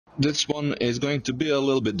This one is going to be a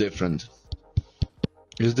little bit different.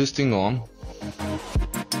 Is this thing on?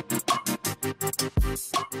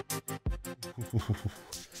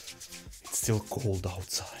 It's still cold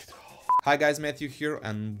outside. Hi guys, Matthew here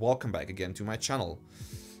and welcome back again to my channel.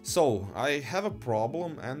 So, I have a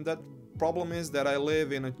problem, and that problem is that I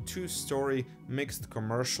live in a two-story mixed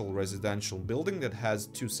commercial residential building that has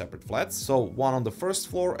two separate flats. So one on the first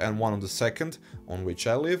floor and one on the second, on which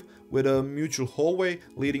I live, with a mutual hallway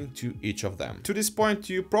leading to each of them. To this point,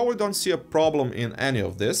 you probably don't see a problem in any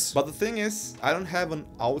of this, but the thing is, I don't have an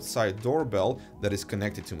outside doorbell that is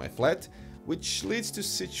connected to my flat, which leads to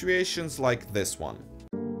situations like this one.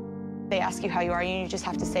 They ask you how you are, and you just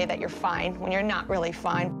have to say that you're fine when you're not really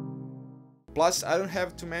fine. Plus, I don't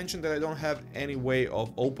have to mention that I don't have any way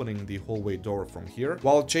of opening the hallway door from here,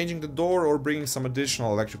 while changing the door or bringing some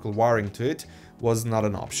additional electrical wiring to it was not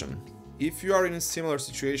an option. If you are in a similar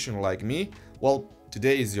situation like me, well,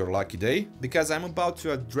 today is your lucky day, because I'm about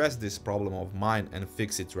to address this problem of mine and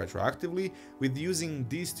fix it retroactively with using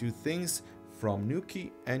these two things from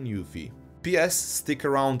Nuki and Eufy. PS, stick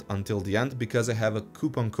around until the end because I have a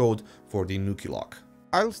coupon code for the Nuki lock.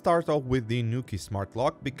 I'll start off with the Nuki smart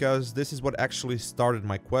lock because this is what actually started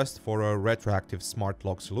my quest for a retroactive smart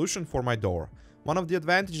lock solution for my door. One of the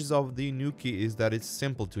advantages of the Nuki is that it's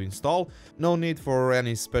simple to install, no need for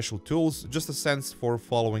any special tools, just a sense for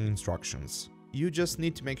following instructions. You just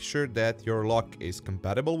need to make sure that your lock is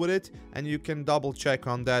compatible with it, and you can double check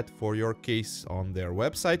on that for your case on their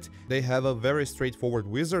website. They have a very straightforward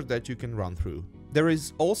wizard that you can run through. There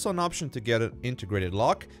is also an option to get an integrated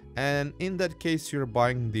lock, and in that case you're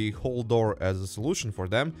buying the whole door as a solution for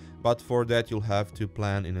them, but for that you'll have to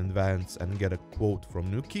plan in advance and get a quote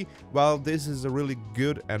from Nuki, while this is a really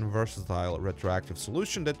good and versatile retroactive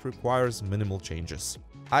solution that requires minimal changes.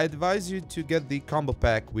 I advise you to get the combo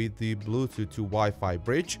pack with the Bluetooth to Wi-Fi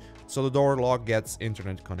bridge, so the door lock gets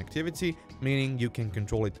internet connectivity, meaning you can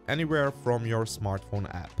control it anywhere from your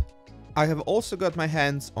smartphone app. I have also got my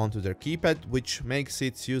hands onto their keypad, which makes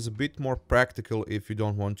its use a bit more practical if you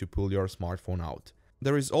don't want to pull your smartphone out.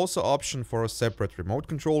 There is also option for a separate remote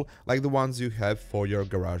control, like the ones you have for your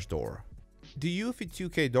garage door. The Eufy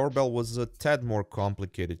 2K doorbell was a tad more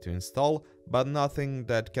complicated to install, but nothing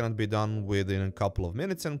that cannot be done within a couple of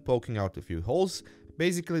minutes and poking out a few holes,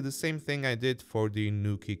 basically the same thing I did for the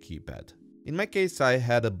Nuki keypad. In my case I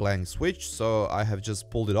had a blank switch, so I have just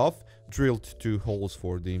pulled it off, drilled two holes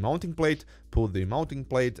for the mounting plate, put the mounting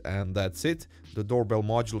plate, and that's it. The doorbell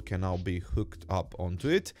module can now be hooked up onto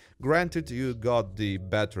it. Granted, you got the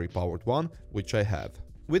battery powered one, which I have.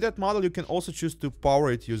 With that model you can also choose to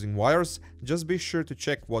power it using wires, just be sure to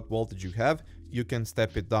check what voltage you have, you can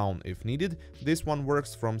step it down if needed. This one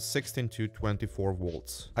works from 16 to 24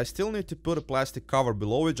 volts. I still need to put a plastic cover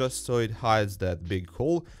below it just so it hides that big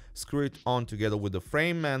hole, screw it on together with the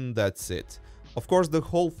frame, and that's it. Of course the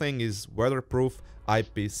whole thing is weatherproof,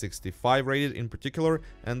 IP65 rated in particular,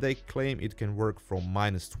 and they claim it can work from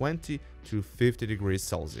 -20 to 50 degrees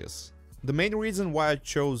Celsius. The main reason why I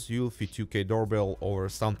chose Eufy 2K doorbell over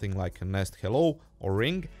something like a Nest Hello or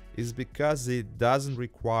Ring is because it doesn't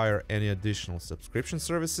require any additional subscription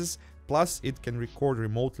services, plus it can record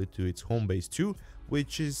remotely to its home base too,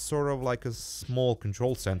 which is sort of like a small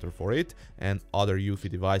control center for it and other Eufy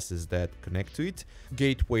devices that connect to it,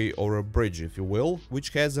 gateway or a bridge if you will, which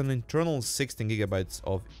has an internal 16 GB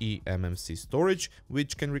of eMMC storage,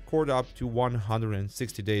 which can record up to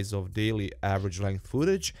 160 days of daily average length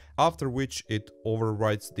footage, after which it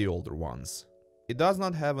overwrites the older ones. It does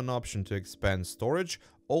not have an option to expand storage,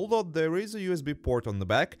 although there is a USB port on the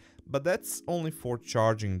back, but that's only for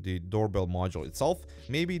charging the doorbell module itself.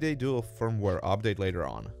 Maybe they do a firmware update later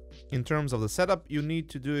on. In terms of the setup, you need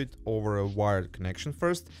to do it over a wired connection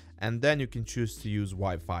first, and then you can choose to use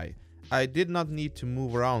Wi-Fi. I did not need to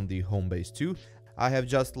move around the home base too. I have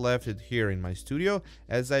just left it here in my studio,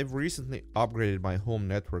 as I've recently upgraded my home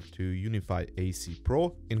network to Unify AC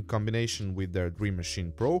Pro in combination with their Dream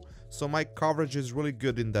Machine Pro, so my coverage is really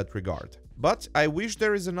good in that regard. But I wish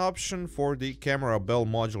there is an option for the camera bell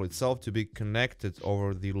module itself to be connected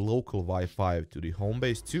over the local Wi-Fi to the home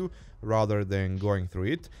base too, rather than going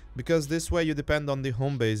through it, because this way you depend on the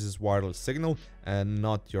home base's wireless signal and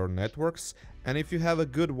not your networks, and if you have a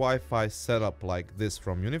good Wi-Fi setup like this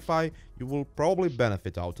from Unify, you will probably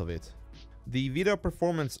benefit out of it. The video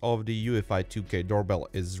performance of the Eufy 2K doorbell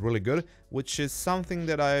is really good, which is something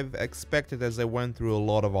that I've expected as I went through a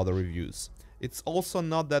lot of other reviews. It's also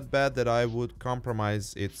not that bad that I would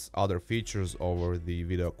compromise its other features over the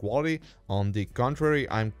video quality. On the contrary,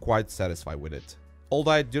 I'm quite satisfied with it.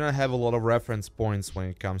 Although I do not have a lot of reference points when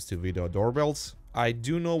it comes to video doorbells, I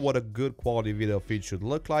do know what a good quality video feed should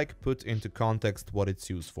look like, put into context what it's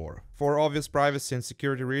used for. For obvious privacy and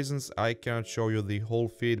security reasons, I cannot show you the whole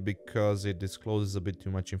feed because it discloses a bit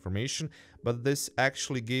too much information, but this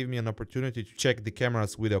actually gave me an opportunity to check the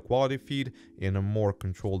camera's video quality feed in a more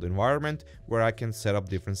controlled environment where I can set up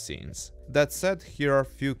different scenes. That said, here are a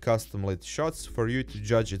few custom lit shots for you to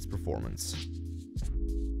judge its performance.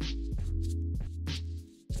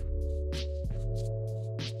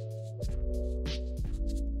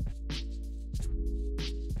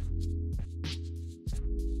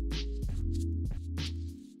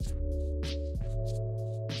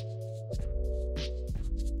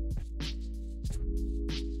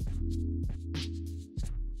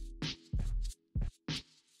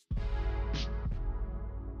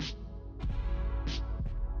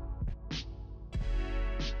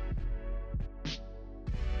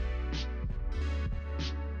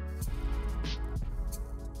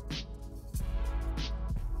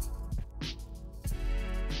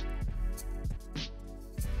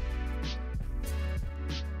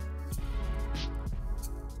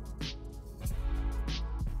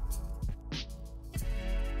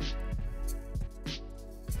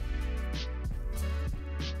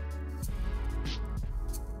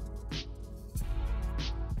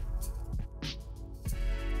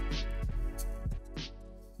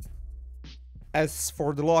 As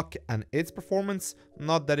for the lock and its performance,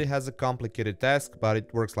 not that it has a complicated task, but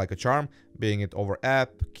it works like a charm. Being it over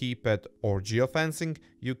app, keypad or geofencing,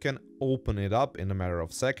 you can open it up in a matter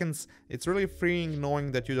of seconds. It's really freeing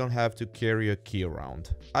knowing that you don't have to carry a key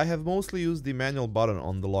around. I have mostly used the manual button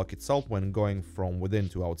on the lock itself when going from within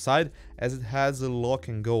to outside, as it has a lock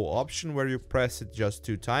and go option where you press it just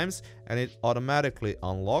 2 times and it automatically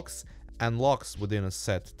unlocks and locks within a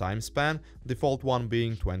set time span, default one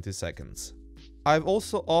being 20 seconds. I've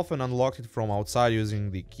also often unlocked it from outside using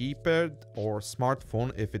the keypad or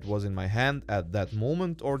smartphone if it was in my hand at that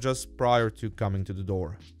moment or just prior to coming to the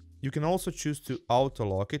door. You can also choose to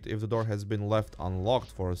auto-lock it if the door has been left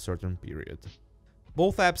unlocked for a certain period.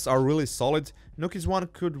 Both apps are really solid. Nuki's one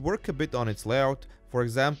could work a bit on its layout. For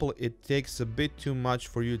example, it takes a bit too much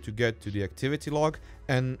for you to get to the activity log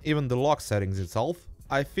and even the lock settings itself.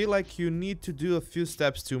 I feel like you need to do a few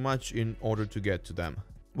steps too much in order to get to them.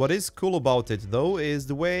 What is cool about it though is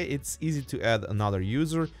the way it's easy to add another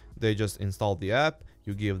user. They just install the app,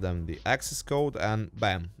 you give them the access code and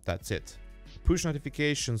bam, that's it. Push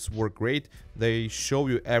notifications work great, they show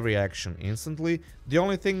you every action instantly. The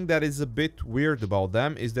only thing that is a bit weird about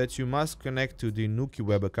them is that you must connect to the Nuki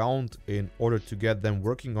web account in order to get them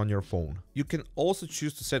working on your phone. You can also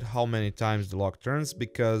choose to set how many times the lock turns,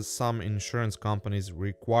 because some insurance companies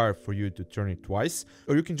require for you to turn it twice,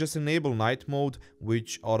 or you can just enable night mode,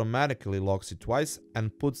 which automatically locks it twice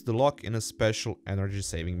and puts the lock in a special energy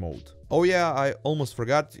saving mode. Oh yeah, I almost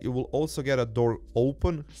forgot, you will also get a door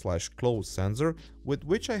open/close sensor, with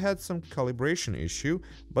which I had some calibration issue,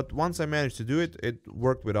 but once I managed to do it, it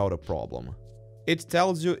worked without a problem. It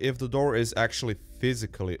tells you if the door is actually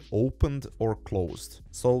physically opened or closed,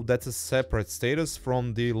 so that's a separate status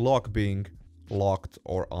from the lock being locked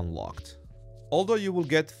or unlocked. Although you will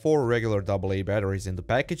get 4 regular AA batteries in the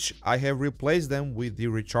package, I have replaced them with the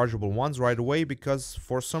rechargeable ones right away because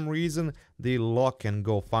for some reason the lock and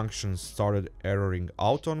go function started erroring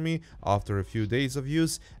out on me after a few days of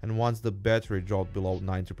use and once the battery dropped below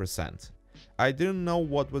 90%. I didn't know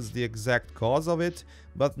what was the exact cause of it,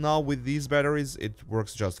 but now with these batteries it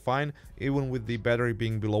works just fine, even with the battery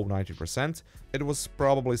being below 90%. It was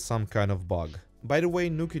probably some kind of bug. By the way,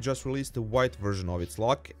 Nuki just released a white version of its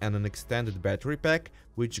lock and an extended battery pack,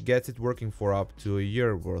 which gets it working for up to a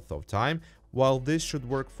year worth of time, while this should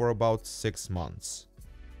work for about 6 months.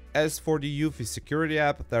 As for the Eufy security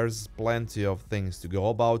app, there's plenty of things to go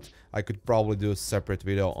about. I could probably do a separate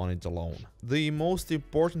video on it alone. The most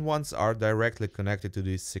important ones are directly connected to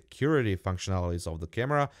the security functionalities of the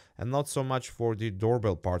camera and not so much for the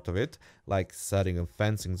doorbell part of it, like setting a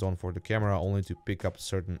fencing zone for the camera only to pick up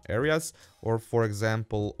certain areas, or for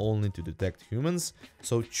example only to detect humans,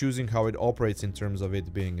 so choosing how it operates in terms of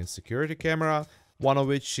it being a security camera, one of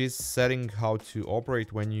which is setting how to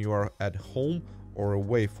operate when you are at home or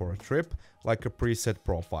away for a trip, like a preset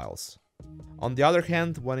profiles. On the other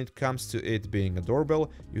hand, when it comes to it being a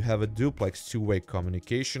doorbell, you have a duplex two-way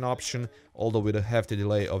communication option, although with a hefty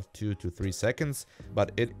delay of 2 to 3 seconds,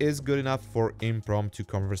 but it is good enough for impromptu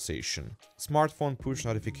conversation. Smartphone push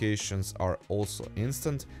notifications are also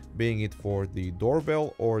instant, being it for the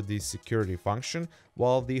doorbell or the security function,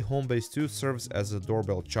 while the Homebase 2 serves as a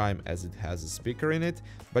doorbell chime as it has a speaker in it,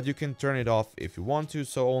 but you can turn it off if you want to,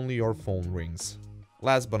 so only your phone rings.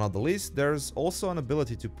 Last but not the least, there's also an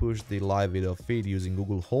ability to push the live video feed using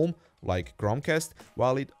Google Home, like Chromecast,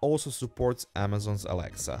 while it also supports Amazon's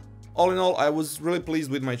Alexa. All in all, I was really pleased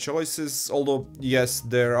with my choices, although yes,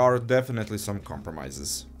 there are definitely some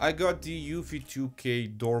compromises. I got the Eufy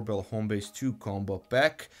 2K Doorbell Homebase 2 combo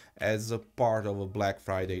pack as a part of a Black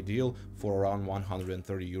Friday deal for around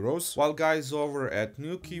 130 euros, while guys over at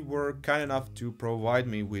Nuki were kind enough to provide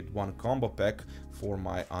me with one combo pack for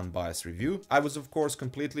my unbiased review. I was of course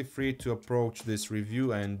completely free to approach this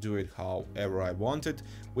review and do it however I wanted,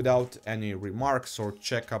 without any remarks or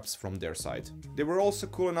checkups from their side. They were also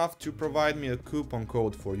cool enough to provide me a coupon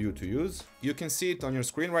code for you to use. You can see it on your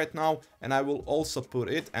screen right now, and I will also put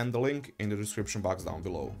it and the link in the description box down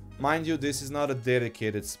below. Mind you, this is not a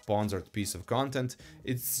dedicated sponsored piece of content,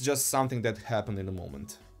 it's just something that happened in the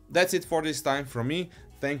moment. That's it for this time from me.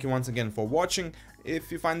 Thank you once again for watching.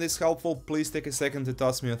 If you find this helpful, please take a second to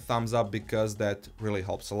toss me a thumbs up, because that really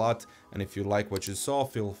helps a lot. And if you like what you saw,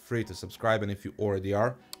 feel free to subscribe, and if you already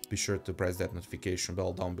are, be sure to press that notification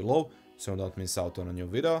bell down below so you don't miss out on a new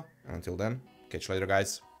video. And until then, catch you later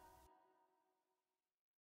guys.